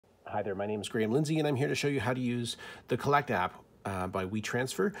Hi there, my name is Graham Lindsey, and I'm here to show you how to use the Collect app by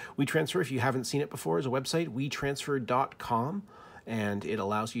WeTransfer. WeTransfer, if you haven't seen it before, is a website, WeTransfer.com, and it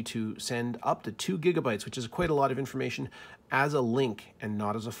allows you to send up to 2 gigabytes, which is quite a lot of information, as a link and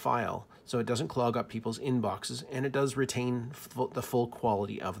not as a file. So it doesn't clog up people's inboxes, and it does retain the full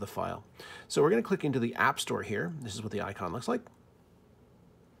quality of the file. So we're going to click into the App Store here. This is what the icon looks like.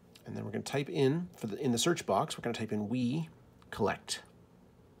 And then we're going to type in, in the search box, we're going to type in We Collect.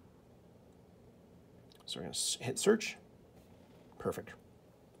 So we're going to hit search. Perfect.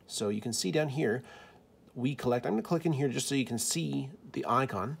 So you can see down here, We Collect. I'm going to click in here just so you can see the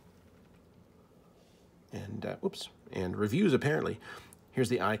icon. And and reviews apparently. Here's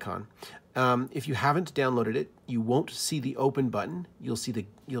the icon. If you haven't downloaded it, you won't see the open button. You'll see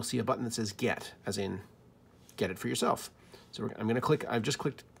a button that says Get, as in get it for yourself. So I'm going to click. I've just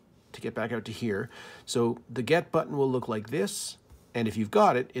clicked to get back out to here. So the Get button will look like this, and if you've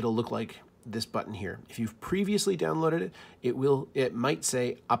got it, it'll look like this button here. If you've previously downloaded it, it might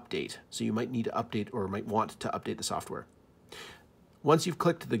say Update. So you might need to update or might want to update the software. Once you've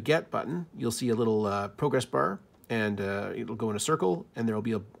clicked the Get button, you'll see a little progress bar, and it'll go in a circle, and there will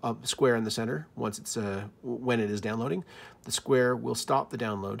be a square in the center. Once it's when it is downloading, the square will stop the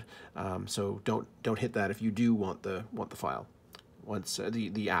download. So don't hit that if you do want the file. Once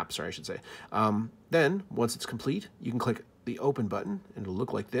the app, sorry, I should say. Then once it's complete, you can click the Open button, and it'll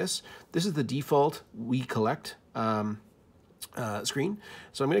look like this. This is the default We Collect screen.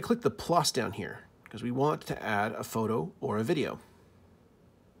 So I'm going to click the plus down here because we want to add a photo or a video.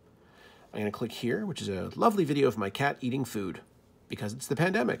 I'm going to click here, which is a lovely video of my cat eating food because it's the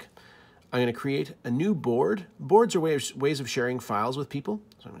pandemic. I'm going to create a new board. Boards are ways of sharing files with people.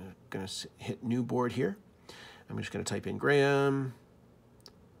 So I'm going to hit New Board here. I'm just going to type in Graham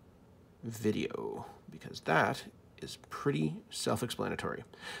video because that is pretty self-explanatory.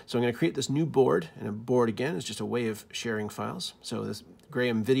 So I'm going to create this new board, and a board again is just a way of sharing files. So this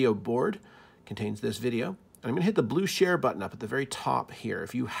Graham video board contains this video. And I'm going to hit the blue share button up at the very top here.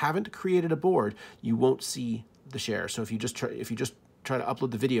 If you haven't created a board, you won't see the share. So if you just try to upload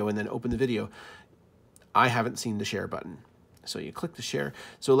the video and then open the video, I haven't seen the share button. So you click the share.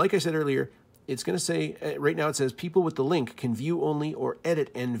 So like I said earlier, it's going to say, right now it says people with the link can view only or edit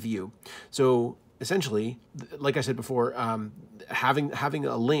and view. So essentially, like I said before, having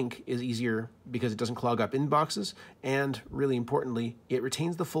a link is easier because it doesn't clog up inboxes, and really importantly, it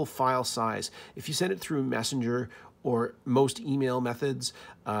retains the full file size. If you send it through Messenger or most email methods,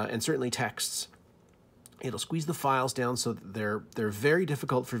 and certainly texts, it'll squeeze the files down so that they're very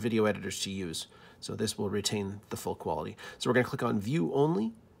difficult for video editors to use. So this will retain the full quality. So we're going to click on View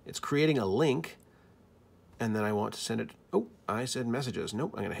Only. It's creating a link, and then I want to send it. Oh, I said messages.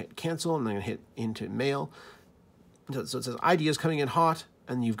 Nope, I'm going to hit cancel, and I'm going to hit into mail. So it says ideas coming in hot,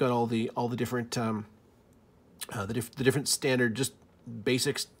 and you've got all the different the different standard just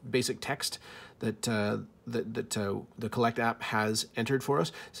basic text that the Collect app has entered for us.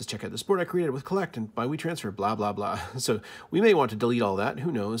 It says check out this board I created with Collect and by WeTransfer, blah blah blah. So we may want to delete all that.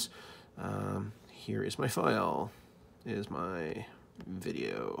 Who knows? Here is my file. Is my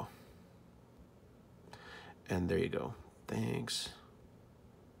video. And there you go. Thanks.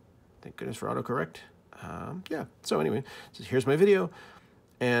 Thank goodness for autocorrect. Yeah, so anyway, so here's my video,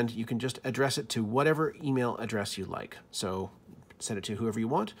 and you can just address it to whatever email address you like. So send it to whoever you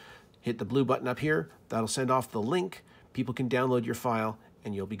want. Hit the blue button up here. That'll send off the link. People can download your file,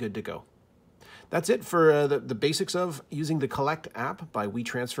 and you'll be good to go. That's it for the basics of using the Collect app by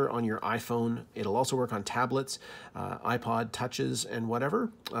WeTransfer on your iPhone. It'll also work on tablets, iPod Touches, and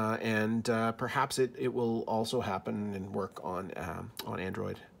whatever. And perhaps it will also happen and work on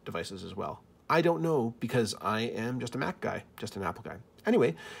Android devices as well. I don't know because I am just a Mac guy, just an Apple guy.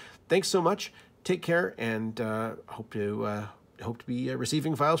 Anyway, thanks so much. Take care, and hope to be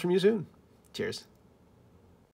receiving files from you soon. Cheers.